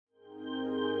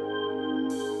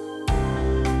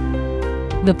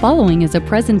The following is a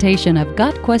presentation of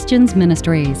Got Questions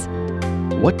Ministries.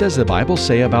 What does the Bible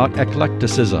say about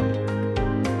eclecticism?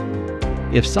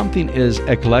 If something is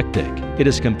eclectic, it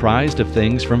is comprised of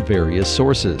things from various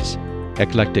sources.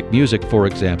 Eclectic music, for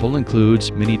example,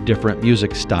 includes many different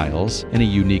music styles in a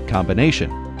unique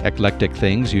combination. Eclectic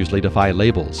things usually defy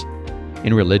labels.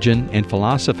 In religion and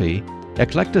philosophy,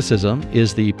 eclecticism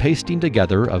is the pasting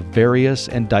together of various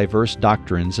and diverse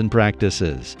doctrines and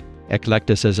practices.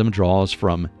 Eclecticism draws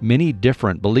from many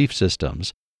different belief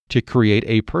systems to create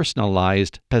a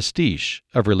personalized pastiche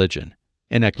of religion.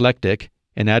 An eclectic,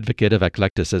 an advocate of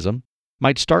eclecticism,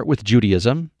 might start with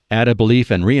Judaism, add a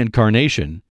belief in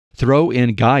reincarnation, throw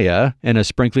in Gaia and a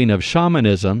sprinkling of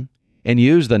shamanism, and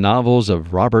use the novels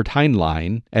of Robert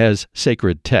Heinlein as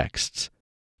sacred texts.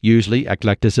 Usually,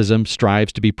 eclecticism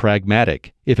strives to be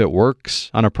pragmatic. If it works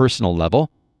on a personal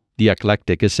level, the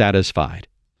eclectic is satisfied.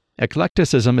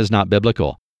 Eclecticism is not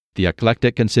biblical. The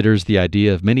eclectic considers the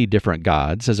idea of many different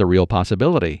gods as a real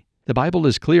possibility. The Bible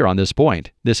is clear on this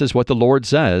point. This is what the Lord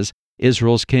says,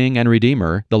 Israel's King and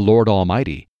Redeemer, the Lord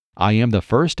Almighty. I am the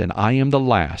first and I am the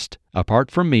last. Apart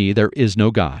from me, there is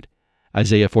no God.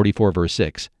 Isaiah 44 verse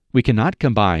 6. We cannot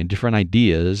combine different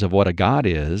ideas of what a God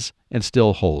is and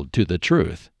still hold to the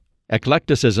truth.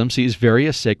 Eclecticism sees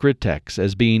various sacred texts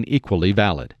as being equally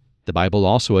valid. The Bible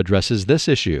also addresses this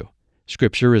issue.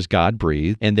 Scripture is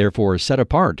God-breathed and therefore set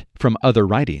apart from other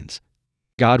writings.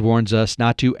 God warns us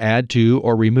not to add to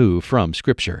or remove from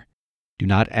Scripture. Do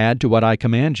not add to what I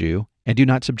command you, and do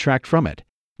not subtract from it,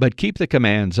 but keep the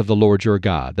commands of the Lord your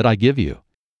God that I give you.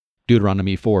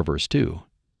 Deuteronomy 4 verse 2.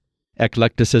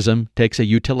 Eclecticism takes a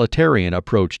utilitarian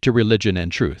approach to religion and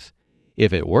truth.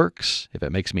 If it works, if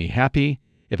it makes me happy,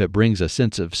 if it brings a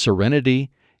sense of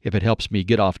serenity, if it helps me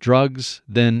get off drugs,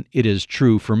 then it is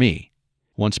true for me.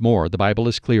 Once more, the Bible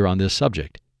is clear on this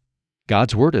subject.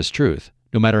 God's Word is truth,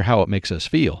 no matter how it makes us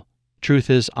feel.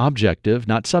 Truth is objective,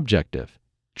 not subjective.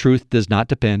 Truth does not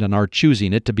depend on our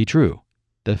choosing it to be true.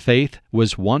 The faith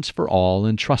was once for all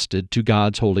entrusted to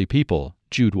God's holy people,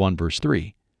 Jude 1 verse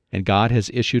 3. And God has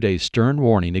issued a stern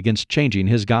warning against changing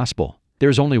His gospel.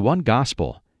 There's only one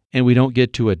gospel, and we don't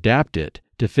get to adapt it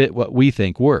to fit what we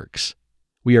think works.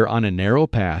 We are on a narrow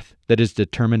path that is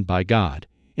determined by God,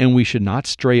 and we should not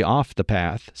stray off the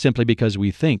path simply because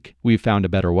we think we've found a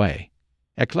better way.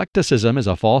 Eclecticism is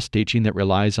a false teaching that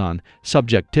relies on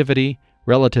subjectivity,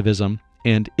 relativism,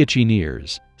 and itching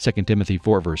ears, 2 Timothy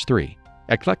 4 verse 3.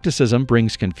 Eclecticism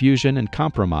brings confusion and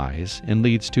compromise and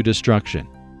leads to destruction.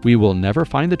 We will never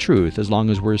find the truth as long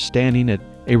as we're standing at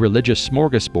a religious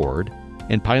smorgasbord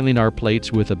and piling our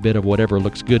plates with a bit of whatever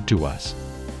looks good to us.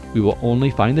 We will only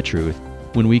find the truth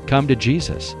when we come to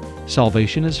Jesus.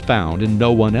 Salvation is found in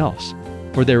no one else,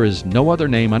 for there is no other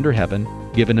name under heaven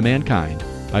given to mankind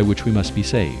by which we must be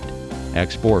saved.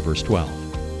 Acts 4 verse 12.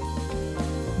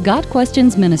 Got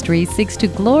Questions Ministry seeks to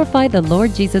glorify the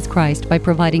Lord Jesus Christ by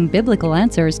providing biblical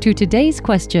answers to today's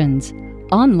questions.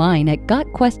 Online at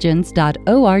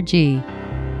gotquestions.org.